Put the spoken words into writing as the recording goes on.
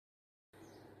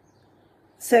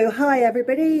So hi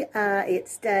everybody,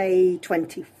 it's day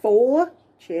 24,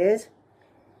 cheers,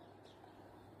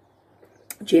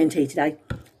 G&T today,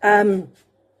 and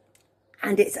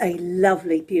it's a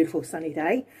lovely beautiful sunny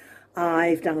day.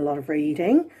 I've done a lot of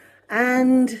reading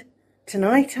and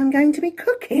tonight I'm going to be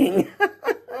cooking.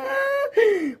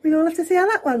 We'll all have to see how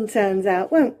that one turns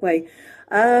out, won't we?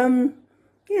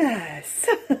 Yes,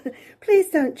 please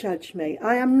don't judge me.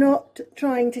 I am not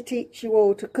trying to teach you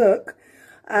all to cook.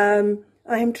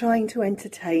 I am trying to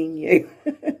entertain you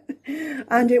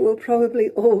and it will probably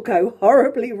all go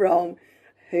horribly wrong.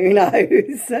 Who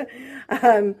knows?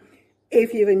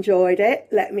 If you've enjoyed it,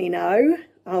 let me know,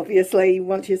 obviously,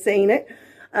 once you've seen it.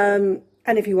 And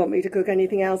if you want me to cook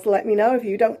anything else, let me know. If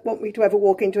you don't want me to ever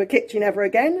walk into a kitchen ever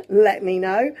again, let me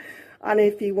know. And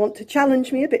if you want to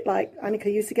challenge me, a bit like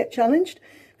Annika used to get challenged,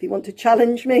 if you want to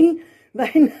challenge me,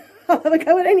 then I'll have a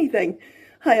go at anything.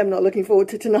 I am not looking forward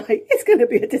to tonight. It's going to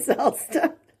be a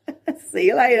disaster. See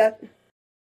you later.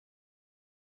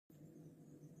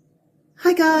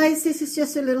 Hi guys, this is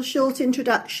just a little short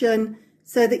introduction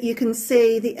so that you can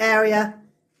see the area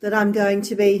that I'm going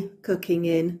to be cooking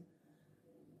in.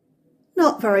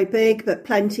 Not very big, but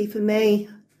plenty for me.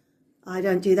 I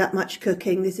don't do that much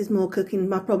cooking. This is more cooking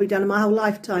than I've probably done in my whole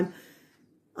lifetime.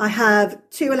 I have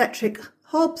 2 electric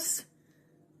hobs.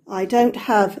 I don't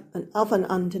have an oven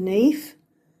underneath.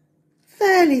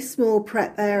 Fairly small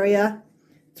prep area.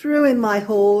 Through in my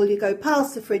hall, you go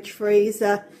past the fridge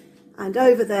freezer, and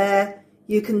over there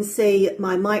you can see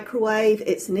my microwave.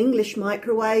 It's an English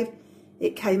microwave.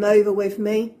 It came over with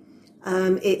me.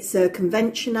 It's a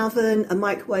convection oven, a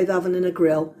microwave oven and a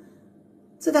grill.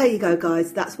 So there you go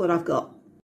guys, that's what I've got.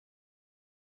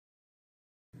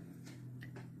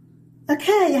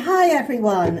 Okay, hi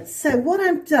everyone. So what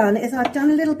I've done is I've done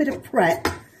a little bit of prep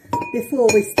before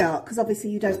we start, because obviously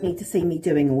you don't need to see me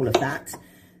doing all of that.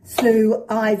 So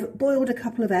I've boiled a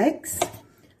couple of eggs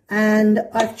and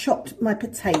I've chopped my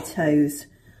potatoes.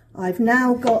 I've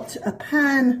now got a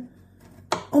pan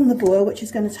on the boil, which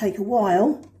is going to take a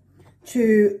while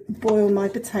to boil my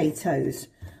potatoes.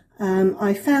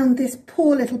 I found this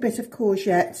poor little bit of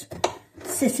courgette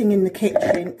sitting in the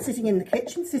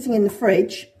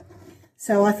fridge.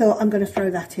 So I thought I'm going to throw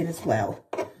that in as well.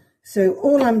 So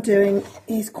all I'm doing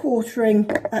is quartering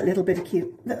that little bit of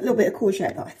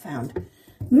courgette that I found.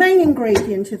 Main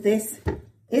ingredient of this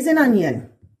is an onion.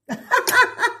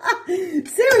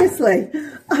 Seriously,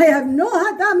 I have not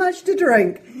had that much to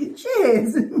drink.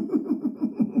 Cheers.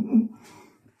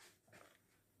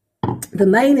 The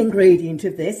main ingredient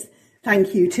of this,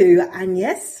 thank you to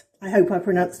Agnes, I hope I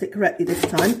pronounced it correctly this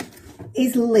time,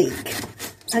 is leek.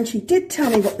 And she did tell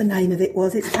me what the name of it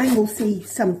was. It's Anglesey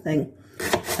something.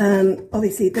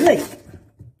 Obviously the leek.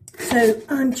 So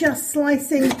I'm just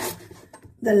slicing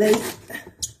the leek.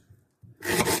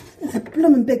 It's a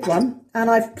bloomin' big one.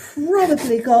 And I've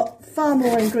probably got far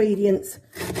more ingredients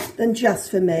than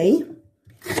just for me,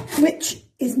 which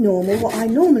is normal. What I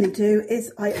normally do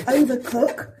is I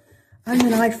overcook and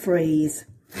then I freeze.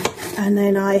 And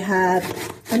then I have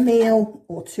a meal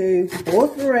or 2 or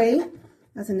 3,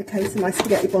 as in the case of my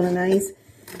spaghetti bolognese,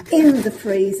 in the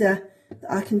freezer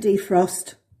that I can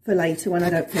defrost for later when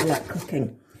I don't feel like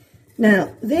cooking.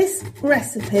 Now, this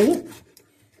recipe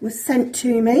was sent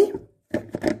to me.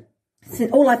 So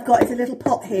all I've got is a little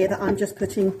pot here that I'm just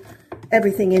putting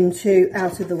everything into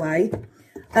out of the way.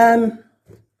 Yeah,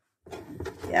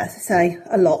 as I say,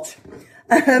 a lot.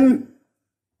 What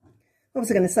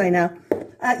was I going to say now?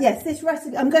 Yes, this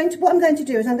recipe, what I'm going to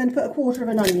do is I'm going to put a quarter of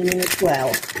an onion in as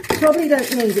well. Probably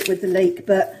don't need it with the leek,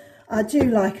 but I do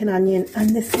like an onion, and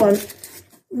this one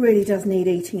really does need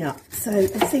eating up. So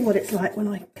let's see what it's like when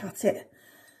I cut it.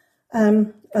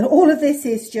 And all of this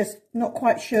is just not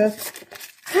quite sure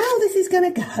how this is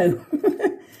going to go.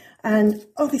 And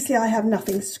obviously I have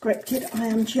nothing scripted. I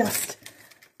am just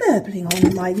burbling on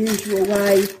in my usual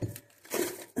way.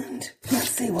 And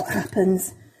let's see what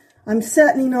happens. I'm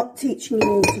certainly not teaching you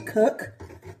all to cook,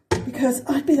 because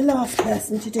I'd be the last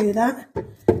person to do that.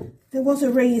 There was a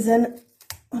reason,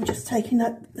 I'm just taking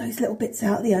those little bits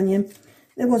out of the onion.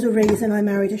 There was a reason I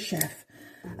married a chef.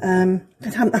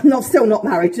 But I'm still not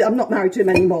married to him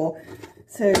anymore.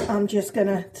 So I'm just going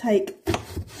to take,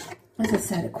 as I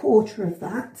said, a quarter of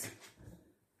that.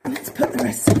 Let's put the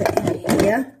rest of it in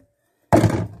here.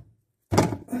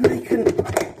 And I can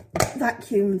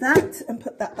vacuum that and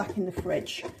put that back in the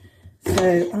fridge.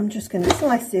 So I'm just going to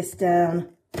slice this down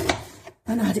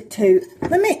and add it to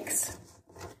the mix.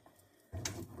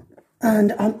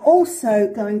 And I'm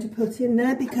also going to put in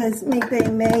there, because me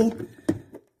being me,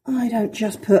 I don't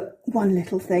just put one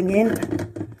little thing in.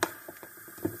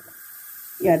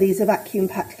 Yeah, these are vacuum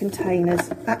packed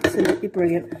containers. Absolutely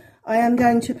brilliant. I am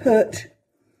going to put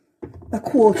a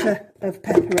quarter of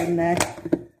pepper in there.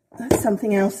 That's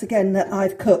something else again that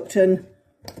I've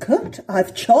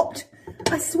I've chopped.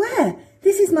 I swear,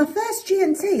 this is my first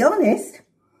G&T, honest.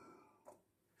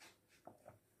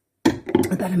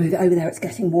 I better move it over there, it's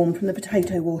getting warm from the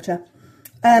potato water.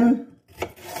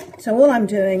 So all I'm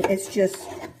doing is just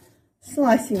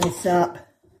slicing this up.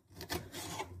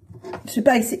 So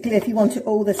basically, if you want it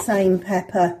all the same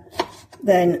pepper,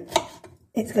 then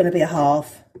it's going to be a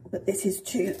half. But this is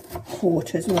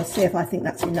 2/4, and we'll see if I think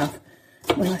that's enough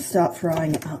when I start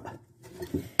frying it up.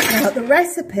 Now, the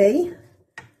recipe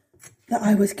that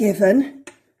I was given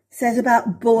says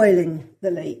about boiling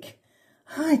the leek.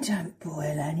 I don't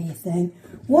boil anything.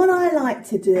 What I like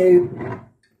to do,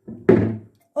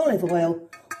 olive oil.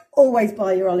 Always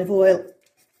buy your olive oil.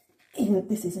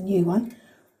 This is a new one.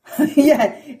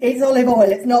 Yeah, it's olive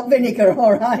oil. It's not vinegar,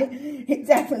 all right? It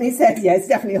definitely says, yeah, it's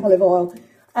definitely olive oil.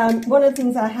 One of the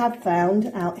things I have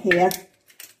found out here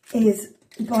is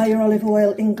buy your olive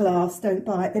oil in glass. Don't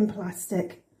buy it in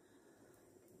plastic.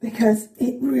 Because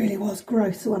it really was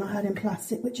gross, the one I had in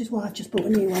plastic, which is why I've just bought a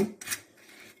new one.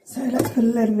 So let's put a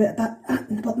little bit of that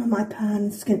in the bottom of my pan,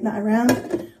 skint that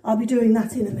around. I'll be doing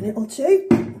that in a minute or two.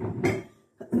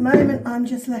 At the moment, I'm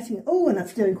just letting, oh, and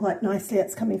that's doing quite nicely.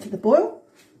 It's coming to the boil.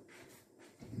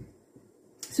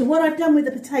 So what I've done with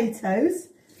the potatoes,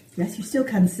 yes, you still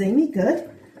can see me, good.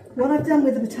 What I've done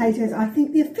with the potatoes, I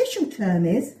think the official term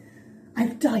is,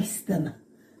 I've diced them.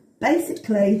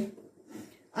 Basically,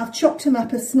 I've chopped them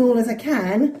up as small as I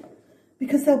can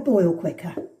because they'll boil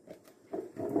quicker.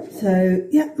 So,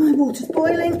 yeah, my water's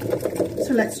boiling.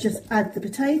 So let's just add the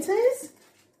potatoes.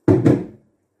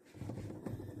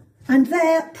 And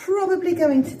they're probably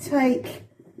going to take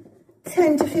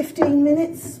 10 to 15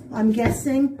 minutes, I'm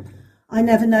guessing. I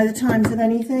never know the times of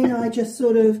anything. I just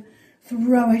sort of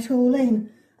throw it all in.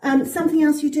 Something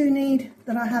else you do need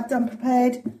that I have done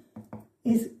prepared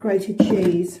is grated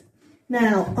cheese.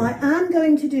 Now, I am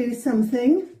going to do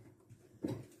something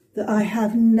that I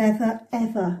have never,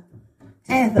 ever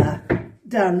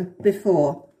done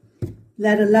before,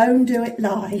 let alone do it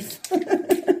live.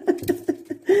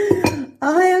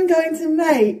 I am going to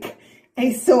make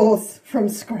a sauce from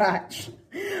scratch.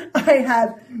 I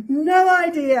have no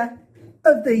idea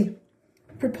of the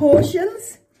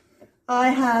proportions. I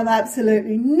have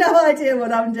absolutely no idea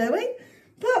what I'm doing,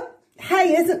 but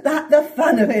hey, isn't that the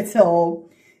fun of it all?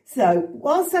 So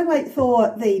whilst I wait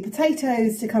for the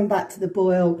potatoes to come back to the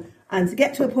boil and to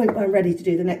get to a point where I'm ready to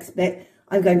do the next bit,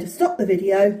 I'm going to stop the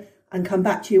video and come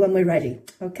back to you when we're ready,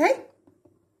 okay?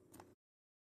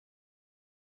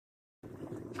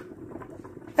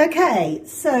 Okay,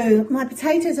 so my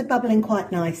potatoes are bubbling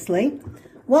quite nicely.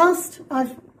 Whilst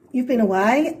you've been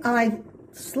away, I've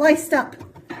sliced up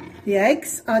the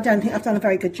eggs. I don't think I've done a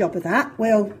very good job of that.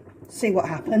 We'll see what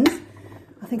happens.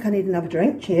 I think I need another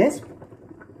drink. Cheers.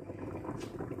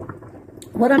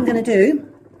 What I'm going to do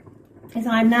is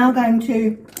I'm now going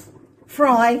to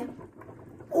fry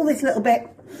all this little bit,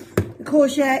 the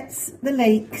courgettes, the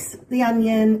leeks, the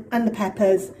onion and the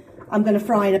peppers. I'm going to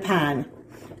fry in a pan.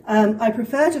 I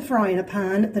prefer to fry in a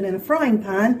pan than in a frying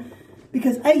pan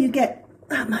because A, you get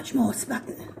that much more space,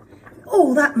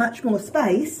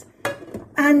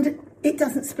 and it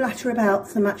doesn't splatter about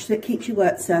so much that it keeps your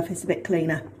work surface a bit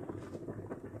cleaner.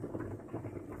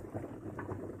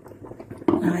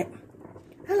 Right,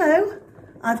 hello,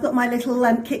 I've got my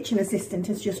little kitchen assistant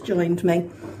has just joined me.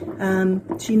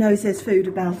 She knows there's food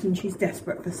about and she's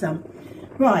desperate for some.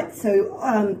 Right, so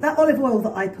that olive oil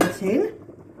that I put in,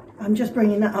 I'm just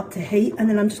bringing that up to heat, and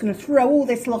then I'm just going to throw all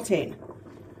this lot in.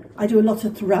 I do a lot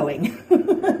of throwing.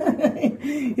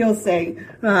 You'll see.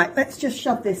 Right, let's just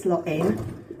shove this lot in.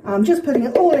 I'm just putting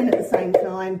it all in at the same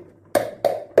time.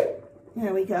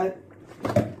 There we go.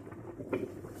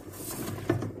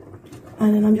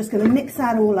 And then I'm just going to mix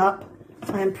that all up.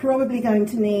 I am probably going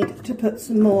to need to put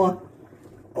some more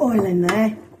oil in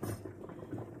there.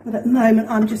 But at the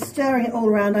moment, I'm just stirring it all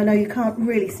around. I know you can't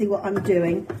really see what I'm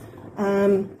doing.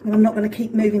 And I'm not going to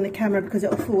keep moving the camera because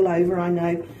it'll fall over, I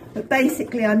know. But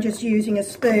basically, I'm just using a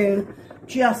spoon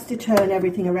just to turn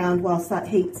everything around whilst that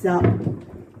heats up. And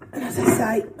as I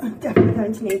say, I'm definitely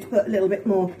going to need to put a little bit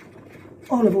more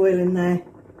olive oil in there.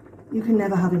 You can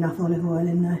never have enough olive oil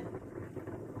in there.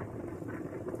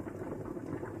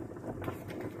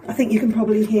 I think you can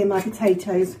probably hear my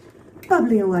potatoes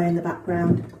bubbling away in the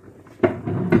background.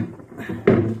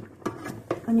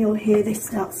 And you'll hear this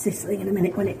start sizzling in a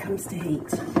minute when it comes to heat.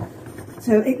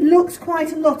 So it looks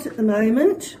quite a lot at the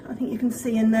moment, I think you can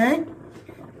see in there.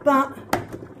 But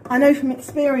I know from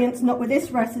experience, not with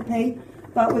this recipe,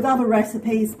 but with other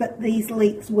recipes, but these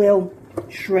leeks will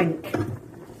shrink,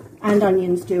 and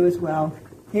onions do as well.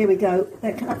 Here we go,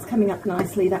 that's coming up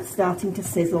nicely, that's starting to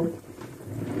sizzle.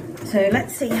 So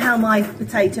let's see how my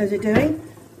potatoes are doing.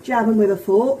 Jab them with a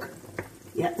fork.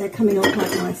 Yeah, they're coming on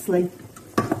quite nicely.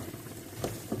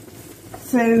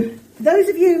 So for those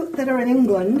of you that are in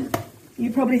England,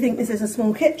 you probably think this is a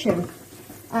small kitchen.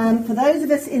 For those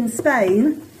of us in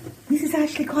Spain, this is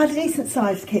actually quite a decent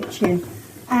sized kitchen.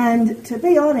 And to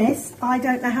be honest, I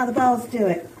don't know how the bars do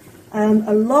it.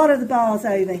 A lot of the bars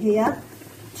over here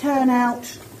turn out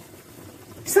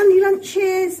Sunday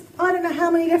lunches, I don't know how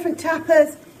many different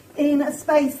tapas in a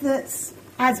space that's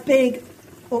as big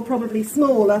or probably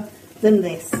smaller than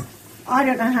this. I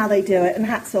don't know how they do it, and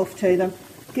hats off to them.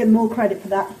 Give them more credit for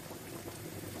that.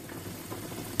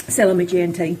 Still on my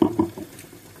G&T.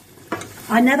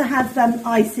 I never have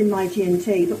ice in my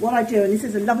G&T, but what I do, and this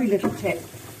is a lovely little tip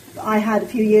that I had a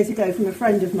few years ago from a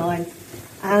friend of mine.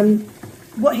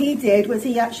 What he did was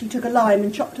he actually took a lime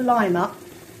and chopped a lime up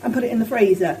and put it in the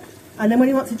freezer. And then when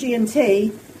he wants a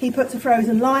G&T, he puts a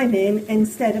frozen lime in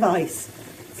instead of ice.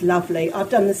 It's lovely. I've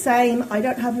done the same. I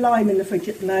don't have lime in the fridge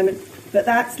at the moment, but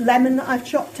that's lemon that I've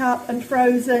chopped up and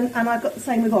frozen, and I've got the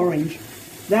same with orange.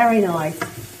 Very nice.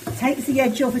 Takes the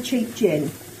edge off a cheap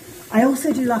gin. I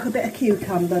also do like a bit of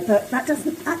cucumber, but that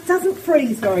doesn't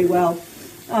freeze very well.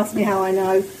 Ask me how I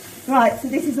know. Right, so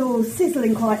this is all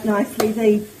sizzling quite nicely.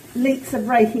 The leeks are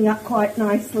breaking up quite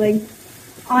nicely.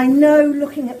 I know,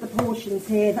 looking at the portions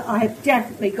here, that I have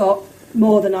definitely got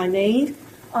more than I need.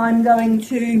 I'm going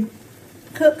to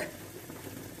cook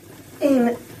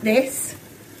in this,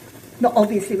 not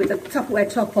obviously with the Tupperware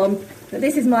top on, but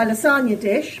this is my lasagna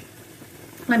dish.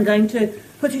 I'm going to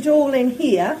put it all in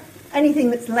here.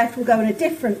 Anything that's left will go in a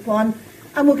different one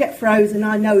and will get frozen.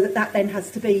 I know that then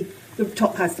has to be, the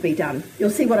top has to be done. You'll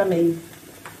see what I mean.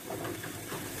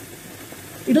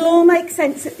 It'll all make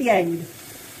sense at the end.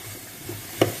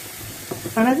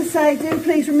 And as I say, do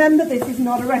please remember, this is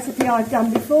not a recipe I've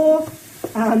done before,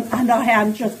 and I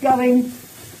am just going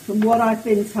from what I've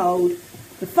been told.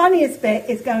 The funniest bit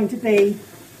is going to be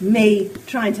me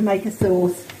trying to make a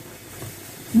sauce.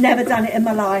 Never done it in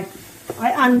my life.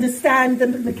 I understand the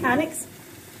mechanics,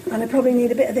 and I probably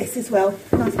need a bit of this as well.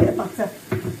 Nice bit of butter.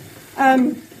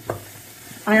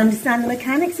 I understand the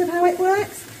mechanics of how it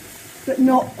works, but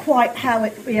not quite how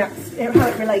it reacts, how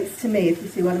it relates to me, if you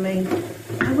see what I mean.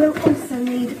 I will also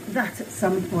need that at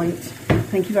some point.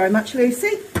 Thank you very much,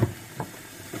 Lucy.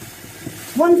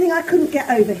 One thing I couldn't get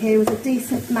over here was a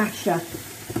decent masher.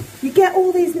 You get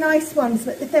all these nice ones,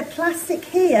 but if they're plastic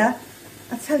here,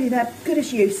 I tell you, they're good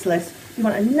as useless. You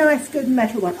want a nice, good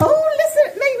metal one. Oh, listen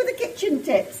at me with the kitchen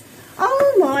tips.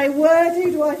 Oh, my word,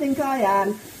 who do I think I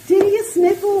am? Delia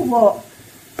Smith or what?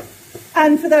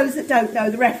 And for those that don't know,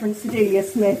 the reference to Delia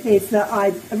Smith is that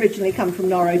I originally come from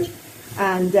Norwich,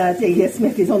 and Delia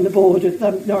Smith is on the board of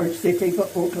the Norwich City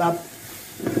Football Club.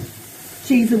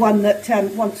 She's the one that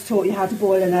once taught you how to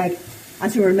boil an egg.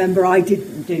 As you remember, I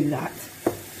didn't do that.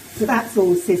 So that's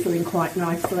all sizzling quite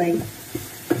nicely.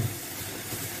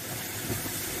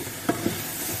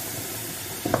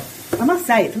 I must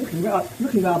say, it's looking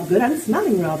rather good and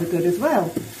smelling rather good as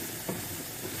well.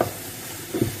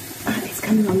 And it's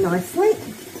coming on nicely.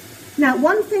 Now,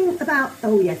 one thing about...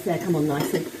 Oh, yes, they're come on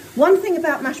nicely. One thing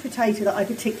about mashed potato that I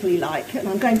particularly like, and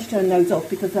I'm going to turn those off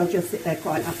because they'll just sit there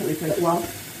quite happily for a little while.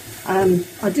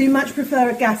 I do much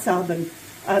prefer a gas oven,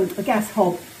 a gas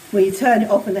hob, where you turn it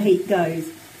off and the heat goes.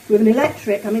 With an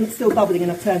electric, I mean, it's still bubbling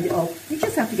and I've turned it off. You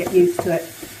just have to get used to it.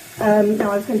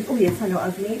 Now I was going to... Oh, yes, I know what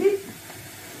I've needed.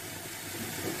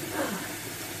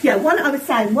 Yeah, I was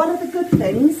saying, one of the good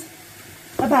things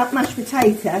about mashed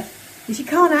potato is you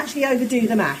can't actually overdo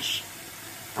the mash.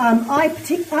 I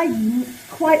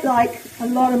quite like a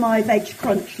lot of my veg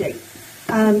crunchy.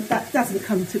 That doesn't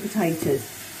come to potatoes.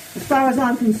 As far as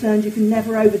I'm concerned, you can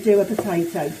never overdo a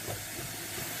potato.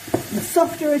 The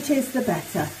softer it is, the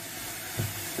better.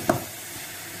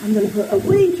 I'm going to put a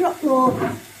wee drop more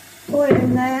oil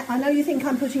in there. I know you think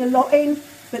I'm putting a lot in,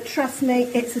 but trust me,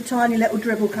 it's a tiny little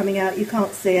dribble coming out. You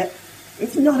can't see it.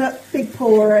 It's not a big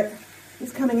pour.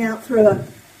 It's coming out through a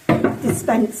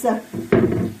dispenser.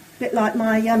 A bit like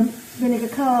my vinegar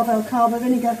Carver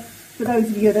vinegar, for those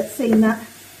of you that've seen that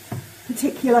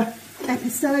particular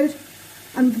episode.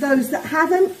 And for those that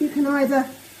haven't, you can either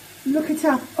look it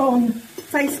up on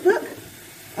Facebook.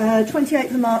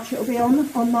 28th of March it'll be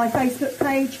on my Facebook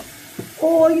page.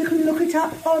 Or you can look it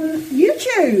up on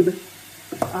YouTube.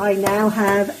 I now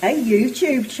have a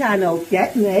YouTube channel,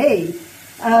 get me.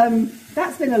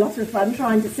 That's been a lot of fun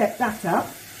trying to set that up.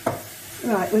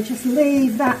 Right, we'll just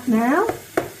leave that now.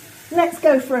 let's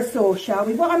go for a sauce, shall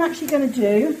we? What I'm actually going to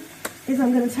do is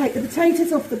I'm going to take the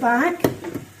potatoes off the back,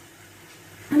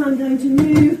 and I'm going to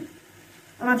move,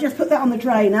 and I've just put that on the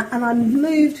drainer, and I've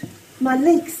moved my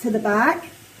leeks to the back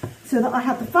so that I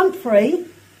have the front free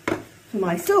for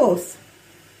my sauce.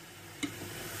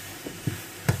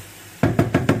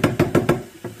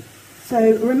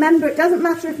 So remember, it doesn't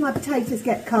matter if my potatoes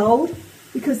get cold,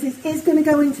 because this is going to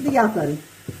go into the oven.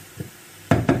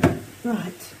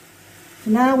 Right,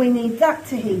 so now we need that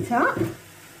to heat up.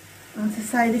 As I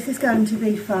say, this is going to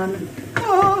be fun.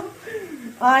 Oh,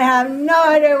 I have no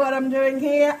idea what I'm doing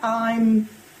here. I'm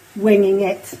winging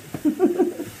it.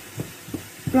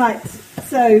 Right,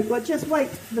 so we'll just wait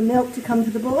for the milk to come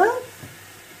to the boil.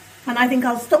 And I think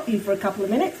I'll stop you for a couple of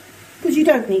minutes, because you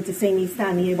don't need to see me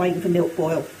standing here waiting for milk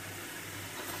boil.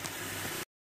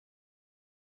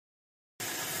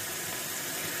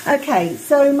 Okay,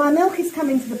 so my milk is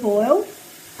coming to the boil.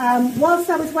 Whilst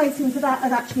I was waiting for that,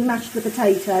 I'd actually mashed the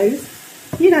potatoes.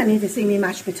 You don't need to see me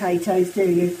mash potatoes, do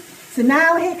you? So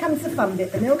now here comes the fun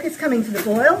bit. The milk is coming to the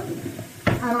boil,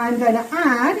 and I'm going to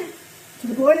add to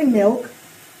the boiling milk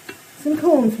some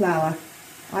corn flour.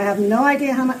 I have no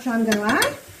idea how much I'm going to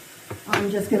add.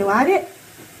 I'm just going to add it,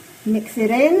 mix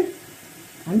it in,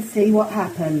 and see what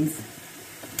happens.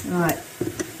 Right,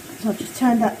 so I've just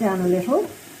turned that down a little.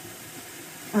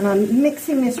 And I'm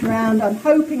mixing this round. I'm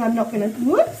hoping I'm not going to,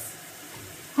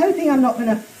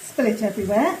 spill it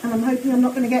everywhere, and I'm hoping I'm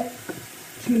not going to get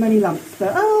too many lumps.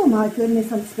 But oh my goodness,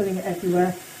 I'm spilling it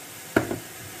everywhere.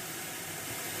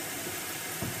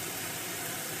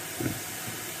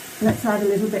 Let's add a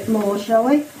little bit more, shall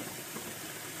we?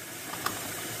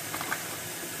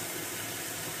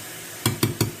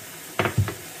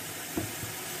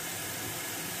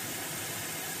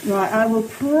 Right, I will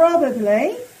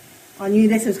probably... I knew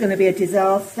this was going to be a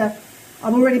disaster.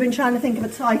 I've already been trying to think of a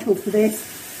title for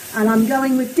this, and I'm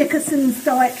going with Dickerson's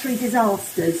Dietary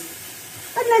Disasters.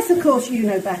 Unless, of course, you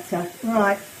know better.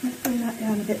 Right, let's bring that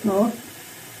down a bit more.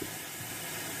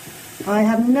 I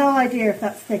have no idea if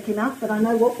that's thick enough, but I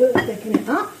know what will thicken it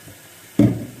up.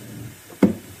 And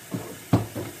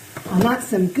that's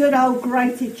some good old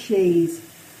grated cheese.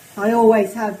 I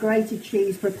always have grated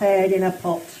cheese prepared in a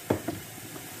pot.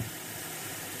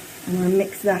 I'm going to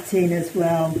mix that in as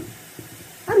well,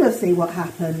 and we'll see what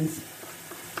happens.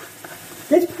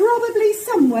 There's probably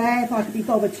somewhere, if I could be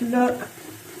bothered to look,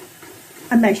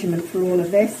 a measurement for all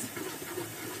of this.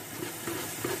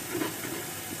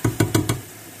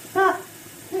 But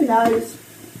who knows?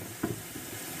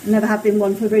 I never have been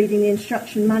one for reading the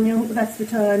instruction manual at the best of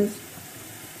times.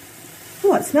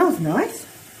 Oh, it smells nice.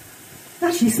 It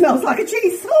actually smells like a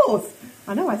cheese sauce.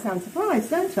 I know I sound surprised,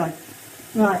 don't I?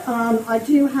 Right, I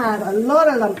do have a lot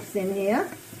of lumps in here.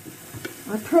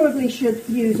 I probably should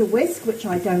use a whisk, which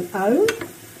I don't own.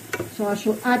 So I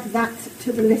shall add that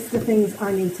to the list of things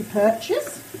I need to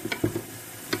purchase.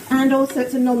 And also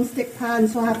it's a non-stick pan,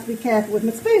 so I have to be careful with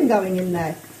my spoon going in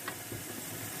there.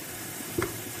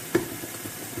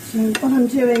 So what I'm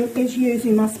doing is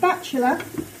using my spatula,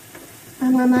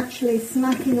 and I'm actually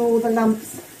smacking all the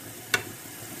lumps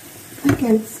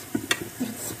against the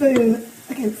spoon,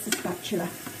 against the spatula.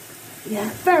 Yeah,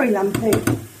 very lumpy.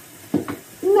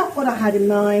 Not what I had in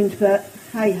mind, but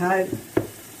hey ho.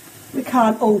 We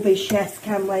can't all be chefs,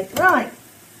 can we? Right,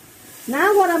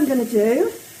 now what I'm going to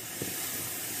do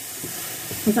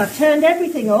is I've turned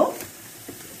everything off.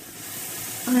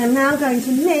 I am now going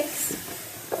to mix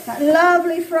that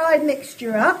lovely fried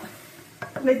mixture up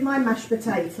with my mashed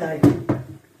potato.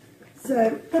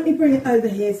 So let me bring it over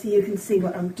here so you can see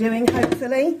what I'm doing,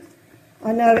 hopefully.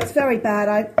 I know it's very bad.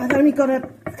 I've only got a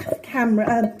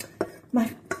camera, my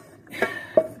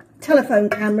telephone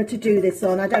camera to do this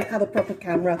on. I don't have a proper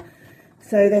camera.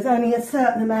 So there's only a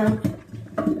certain amount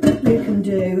you can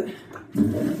do.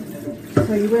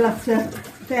 So you will have to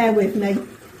bear with me.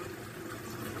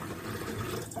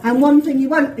 And one thing you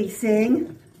won't be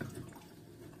seeing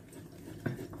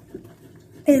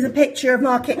is a picture of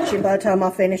my kitchen by the time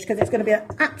I finish, because it's going to be an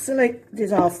absolute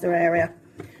disaster area.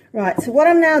 Right, so what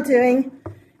I'm now doing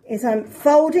is I'm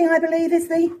folding, I believe is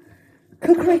the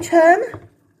cookery term.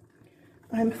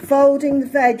 I'm folding the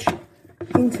veg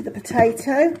into the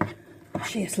potato.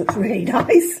 Actually, this looks really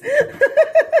nice.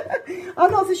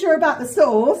 I'm not so sure about the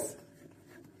sauce.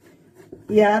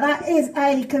 Yeah, that is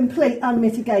a complete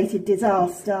unmitigated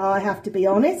disaster, I have to be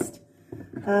honest.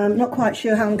 Not quite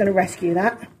sure how I'm going to rescue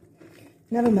that.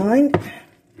 Never mind.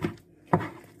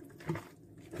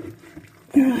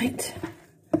 Right.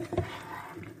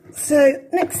 So,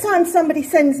 next time somebody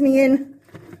sends me in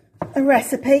a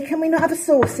recipe, can we not have a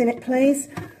sauce in it, please?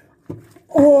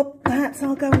 Or perhaps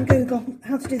I'll go and Google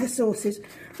how to do the sauces.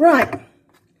 Right,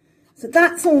 so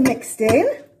that's all mixed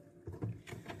in.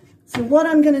 So what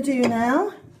I'm going to do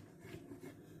now,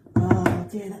 oh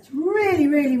dear, that's really,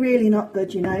 really, really not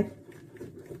good, you know.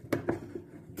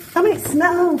 I mean, it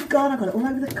smells, oh God, I've got it all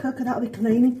over the cooker, that'll be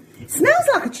cleaning. It smells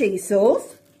like a cheese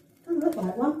sauce. Doesn't look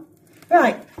like one.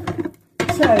 Right,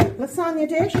 so lasagna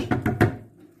dish.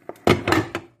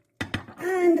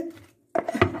 And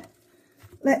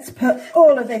let's put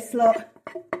all of this lot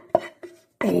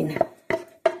in.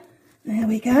 There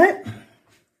we go.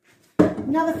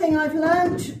 Another thing I've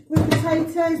learnt with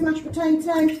potatoes, mashed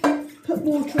potatoes, put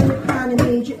water in the pan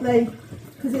immediately,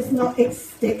 because it's not, it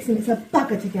sticks and it's a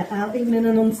bugger to get out, even in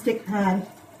a non-stick pan.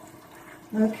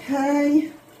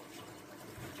 Okay.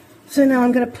 So now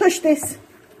I'm going to push this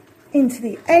into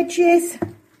the edges.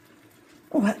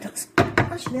 Oh, that looks,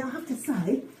 actually I have to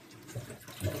say,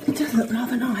 it does look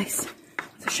rather nice.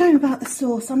 It's a shame about the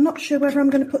sauce. I'm not sure whether I'm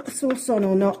going to put the sauce on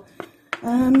or not.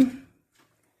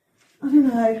 I don't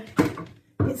know.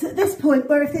 It's at this point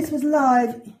where if this was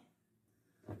live...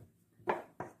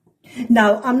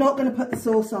 No, I'm not going to put the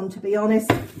sauce on, to be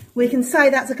honest. We can say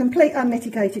that's a complete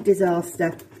unmitigated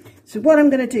disaster. So what I'm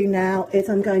going to do now is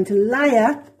I'm going to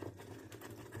layer...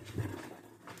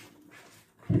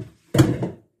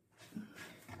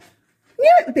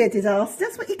 Knew it would be a disaster.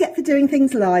 That's what you get for doing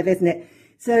things live, isn't it?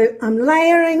 So I'm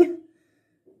layering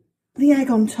the egg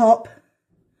on top,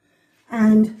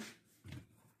 and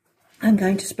I'm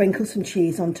going to sprinkle some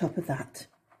cheese on top of that.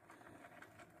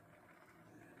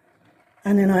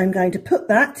 And then I'm going to put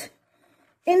that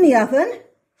in the oven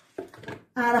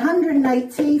at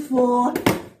 180 for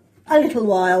a little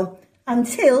while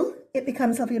until it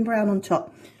becomes lovely and brown on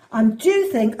top. I do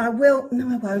think I will, no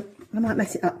I won't, I might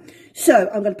mess it up. So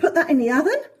I'm going to put that in the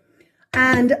oven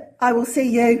and I will see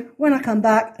you when I come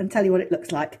back and tell you what it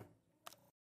looks like.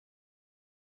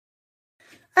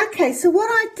 Okay, so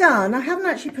what I've done, I haven't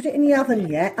actually put it in the oven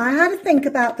yet. I had to think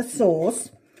about the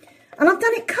sauce and I've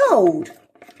done it cold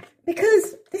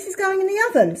because this is going in the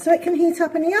oven so it can heat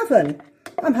up in the oven.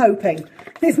 I'm hoping.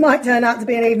 This might turn out to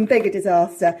be an even bigger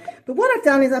disaster. But what I've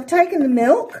done is I've taken the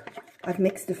milk, I've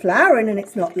mixed the flour in and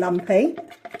it's not lumpy,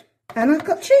 and I've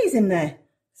got cheese in there.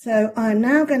 So I'm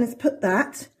now going to put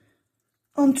that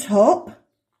on top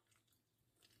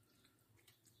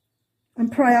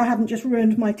and pray I haven't just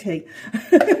ruined my tea.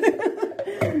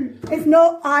 If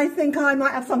not, I think I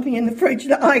might have something in the fridge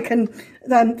that I can,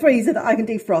 freezer that I can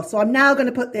defrost. So I'm now going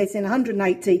to put this in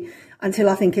 180 until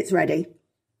I think it's ready.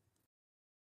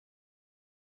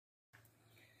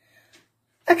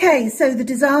 Okay, so the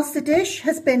disaster dish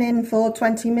has been in for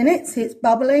 20 minutes. It's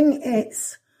bubbling.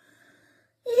 It's,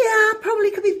 yeah,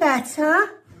 probably could be better.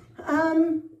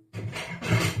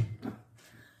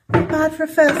 Not bad for a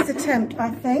first attempt,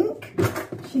 I think,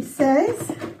 she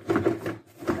says.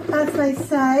 As they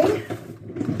say,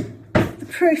 the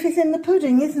proof is in the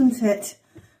pudding, isn't it?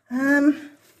 Hold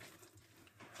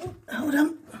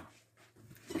on.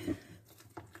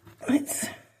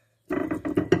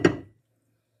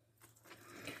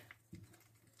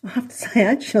 I have to say,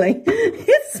 actually,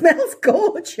 it smells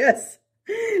gorgeous.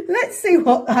 Let's see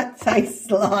what that tastes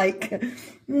like.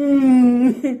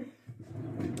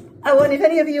 Oh, and if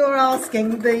any of you are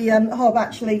asking, the hob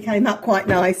actually came out quite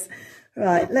nice.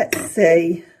 Right, let's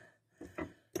see.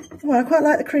 Well, I quite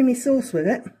like the creamy sauce with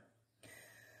it.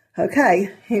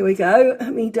 Okay, here we go.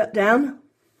 Let me duck down.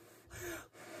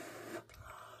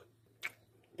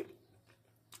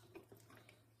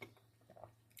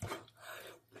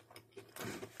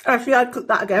 Actually, I'd cook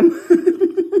that again.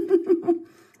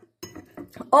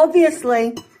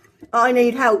 Obviously, I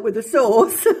need help with the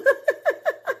sauce.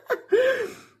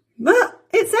 But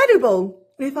it's edible.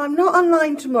 If I'm not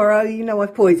online tomorrow, you know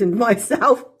I've poisoned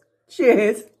myself.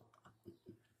 Cheers.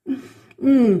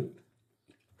 And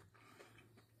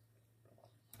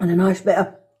a nice bit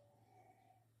of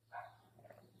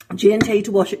G&T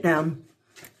to wash it down.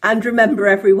 And remember,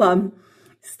 everyone,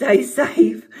 stay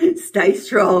safe, stay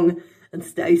strong, and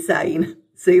stay sane.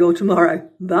 See you all tomorrow.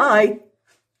 Bye.